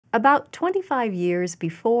About 25 years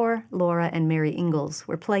before Laura and Mary Ingalls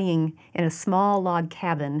were playing in a small log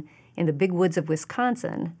cabin in the big woods of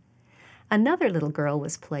Wisconsin, another little girl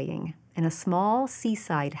was playing in a small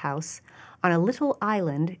seaside house on a little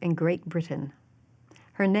island in Great Britain.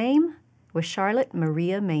 Her name was Charlotte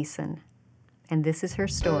Maria Mason, and this is her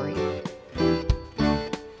story.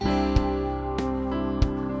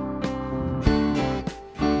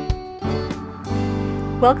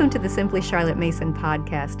 Welcome to the Simply Charlotte Mason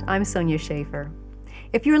podcast. I'm Sonia Schaefer.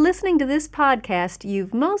 If you're listening to this podcast,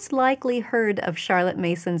 you've most likely heard of Charlotte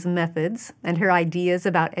Mason's methods and her ideas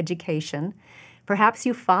about education. Perhaps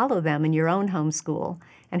you follow them in your own homeschool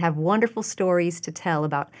and have wonderful stories to tell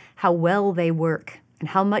about how well they work and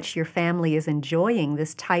how much your family is enjoying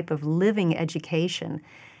this type of living education.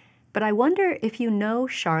 But I wonder if you know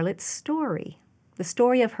Charlotte's story, the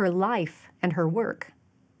story of her life and her work.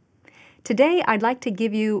 Today, I'd like to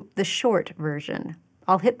give you the short version.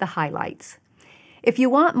 I'll hit the highlights. If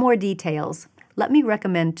you want more details, let me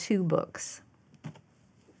recommend two books.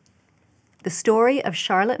 The Story of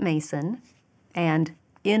Charlotte Mason and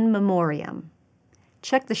In Memoriam.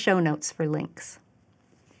 Check the show notes for links.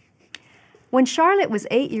 When Charlotte was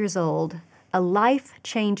 8 years old, a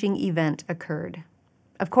life-changing event occurred.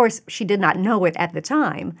 Of course, she did not know it at the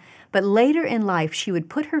time, but later in life she would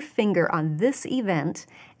put her finger on this event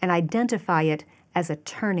and identify it as a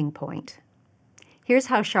turning point. Here's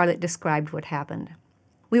how Charlotte described what happened.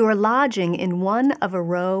 We were lodging in one of a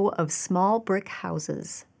row of small brick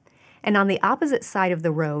houses, and on the opposite side of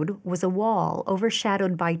the road was a wall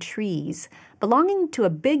overshadowed by trees belonging to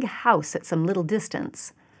a big house at some little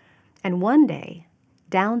distance. And one day,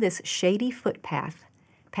 down this shady footpath,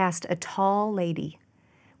 passed a tall lady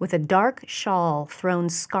with a dark shawl thrown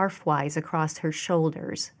scarf-wise across her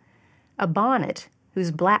shoulders, a bonnet whose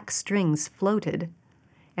black strings floated,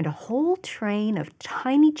 and a whole train of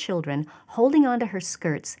tiny children holding onto her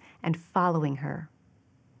skirts and following her.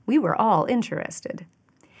 We were all interested.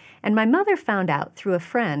 And my mother found out through a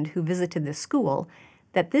friend who visited the school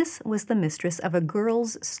that this was the mistress of a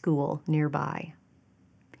girls' school nearby.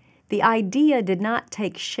 The idea did not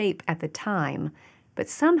take shape at the time, but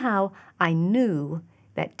somehow I knew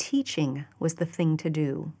that teaching was the thing to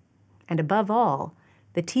do, and above all,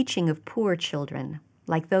 the teaching of poor children,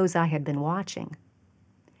 like those I had been watching.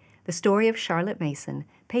 The Story of Charlotte Mason,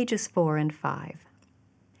 pages 4 and 5.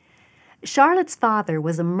 Charlotte's father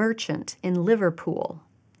was a merchant in Liverpool.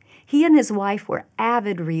 He and his wife were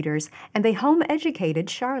avid readers, and they home-educated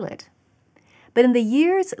Charlotte. But in the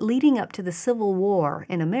years leading up to the Civil War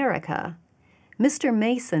in America, Mr.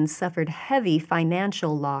 Mason suffered heavy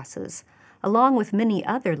financial losses, along with many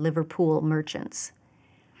other Liverpool merchants.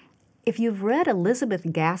 If you've read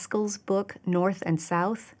Elizabeth Gaskell's book, North and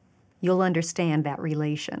South, you'll understand that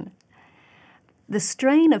relation. The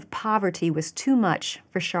strain of poverty was too much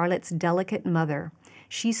for Charlotte's delicate mother.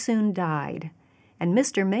 She soon died, and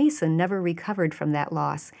Mr. Mason never recovered from that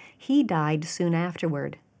loss. He died soon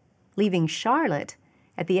afterward, leaving Charlotte,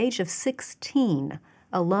 at the age of 16,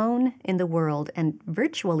 alone in the world and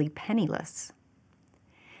virtually penniless.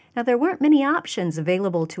 Now, there weren't many options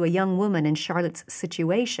available to a young woman in Charlotte's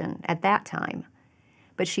situation at that time,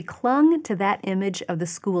 but she clung to that image of the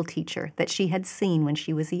schoolteacher that she had seen when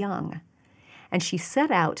she was young, and she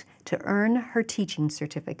set out to earn her teaching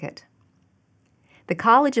certificate. The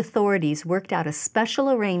college authorities worked out a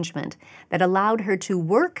special arrangement that allowed her to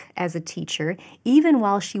work as a teacher even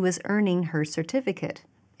while she was earning her certificate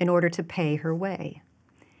in order to pay her way.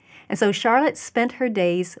 And so Charlotte spent her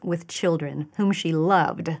days with children whom she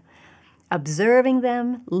loved, observing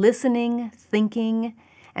them, listening, thinking,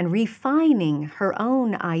 and refining her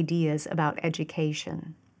own ideas about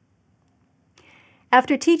education.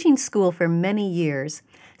 After teaching school for many years,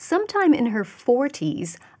 sometime in her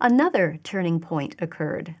 40s, another turning point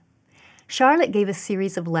occurred. Charlotte gave a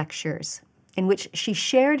series of lectures in which she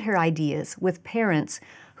shared her ideas with parents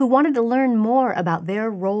who wanted to learn more about their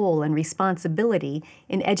role and responsibility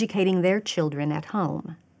in educating their children at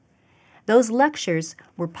home. Those lectures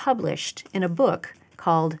were published in a book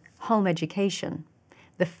called Home Education,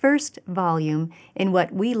 the first volume in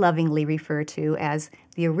what we lovingly refer to as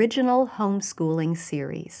the original homeschooling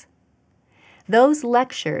series. Those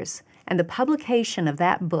lectures and the publication of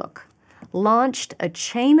that book launched a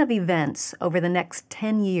chain of events over the next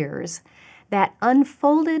 10 years that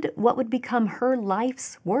unfolded what would become her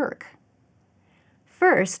life's work.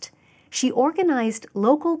 First, she organized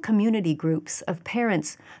local community groups of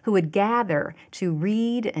parents who would gather to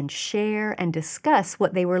read and share and discuss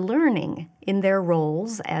what they were learning in their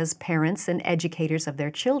roles as parents and educators of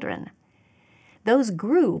their children. Those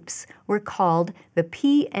groups were called the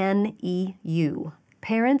PNEU,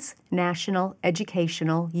 Parents National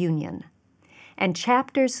Educational Union, and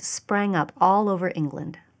chapters sprang up all over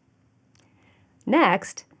England.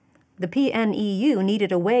 Next, the PNEU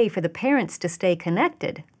needed a way for the parents to stay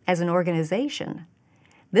connected as an organization.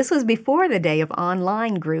 This was before the day of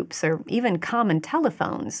online groups or even common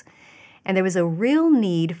telephones, and there was a real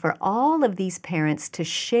need for all of these parents to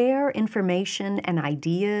share information and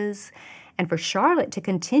ideas, and for Charlotte to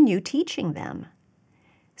continue teaching them.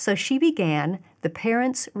 So she began the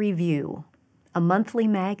Parents' Review, a monthly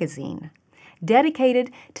magazine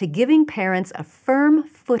dedicated to giving parents a firm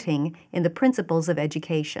footing in the principles of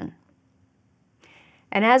education.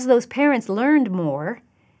 And as those parents learned more,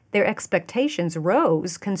 their expectations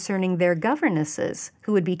rose concerning their governesses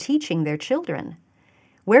who would be teaching their children.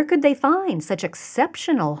 Where could they find such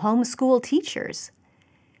exceptional homeschool teachers?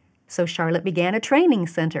 So Charlotte began a training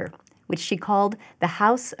center, which she called the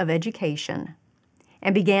House of Education,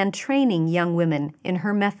 and began training young women in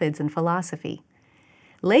her methods and philosophy.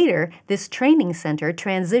 Later, this training center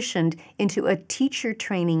transitioned into a teacher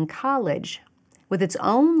training college with its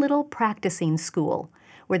own little practicing school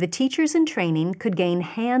where the teachers in training could gain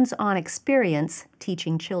hands-on experience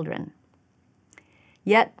teaching children.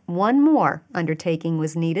 Yet one more undertaking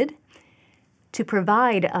was needed: to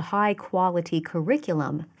provide a high-quality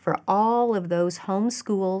curriculum for all of those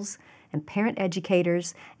homeschools and parent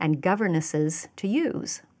educators and governesses to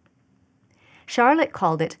use. Charlotte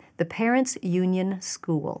called it the Parents' Union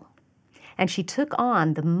School, and she took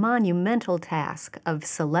on the monumental task of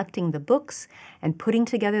selecting the books and putting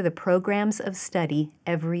together the programs of study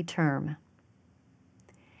every term.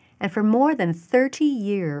 And for more than 30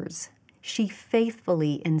 years, she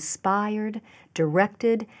faithfully inspired,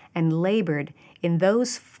 directed, and labored in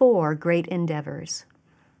those 4 great endeavors: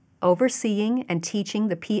 overseeing and teaching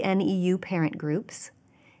the PNEU parent groups,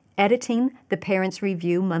 editing the Parents'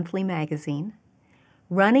 Review monthly magazine,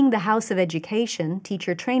 running the House of Education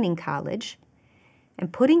Teacher Training College,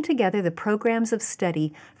 and putting together the programs of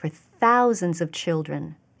study for thousands of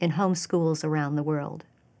children in homeschools around the world.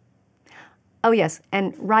 Oh yes,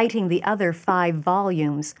 and writing the other 5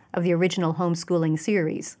 volumes of the original homeschooling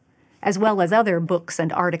series, as well as other books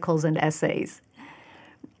and articles and essays.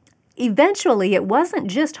 Eventually, it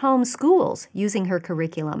wasn't just homeschools using her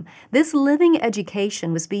curriculum. This living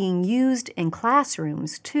education was being used in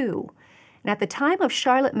classrooms, too. And at the time of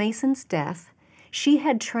Charlotte Mason's death, she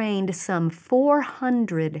had trained some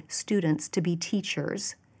 400 students to be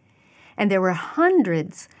teachers, and there were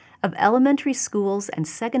hundreds of elementary schools and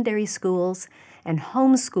secondary schools and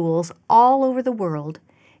homeschools all over the world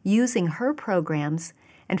using her programs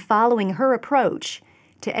and following her approach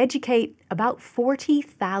to educate about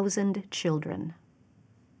 40,000 children.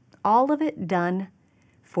 All of it done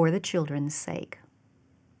for the children's sake.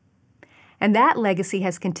 And that legacy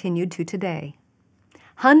has continued to today.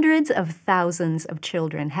 Hundreds of thousands of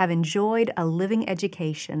children have enjoyed a living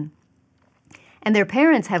education, and their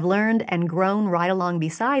parents have learned and grown right along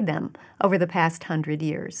beside them over the past 100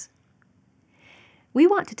 years. We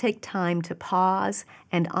want to take time to pause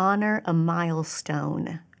and honor a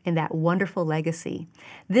milestone in that wonderful legacy.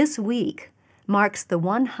 This week marks the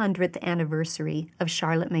 100th anniversary of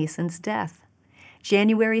Charlotte Mason's death,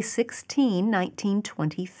 January 16,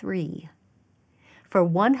 1923. For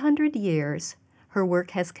 100 years, her work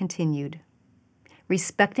has continued,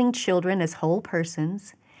 respecting children as whole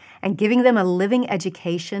persons and giving them a living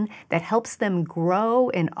education that helps them grow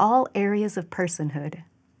in all areas of personhood.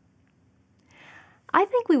 I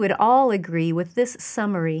think we would all agree with this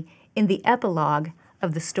summary in the epilogue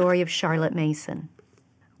of the story of Charlotte Mason.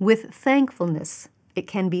 With thankfulness, it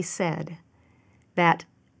can be said that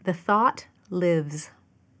the thought lives,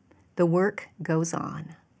 the work goes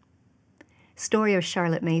on. Story of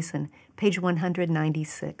Charlotte Mason, page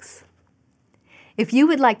 196. If you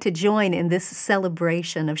would like to join in this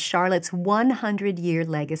celebration of Charlotte's 100-year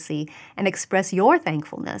legacy and express your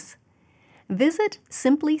thankfulness, visit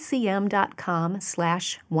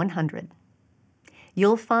simplycm.com/100.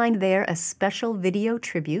 You'll find there a special video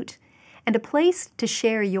tribute and a place to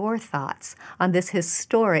share your thoughts on this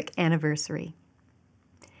historic anniversary.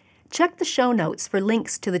 Check the show notes for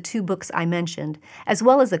links to the 2 books I mentioned, as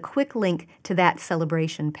well as a quick link to that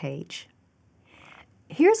celebration page.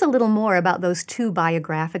 Here's a little more about those 2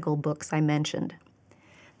 biographical books I mentioned.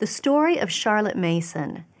 The story of Charlotte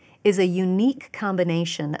Mason is a unique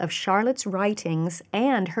combination of Charlotte's writings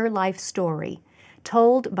and her life story,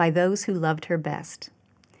 told by those who loved her best.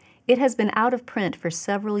 It has been out of print for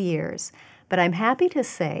several years, but I'm happy to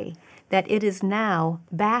say that it is now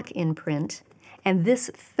back in print, and this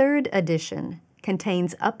 3rd edition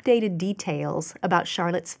contains updated details about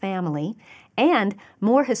Charlotte's family and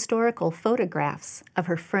more historical photographs of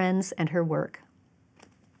her friends and her work.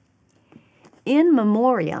 In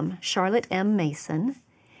Memoriam, Charlotte M. Mason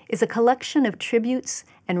is a collection of tributes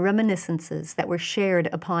and reminiscences that were shared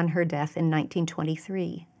upon her death in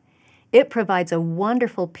 1923. It provides a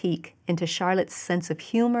wonderful peek into Charlotte's sense of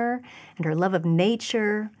humor and her love of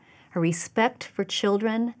nature, her respect for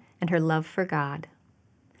children, and her love for God.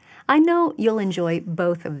 I know you'll enjoy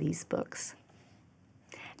both of these books.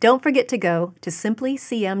 Don't forget to go to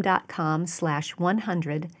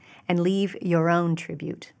simplycm.com/100 and leave your own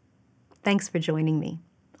tribute. Thanks for joining me.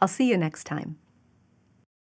 I'll see you next time.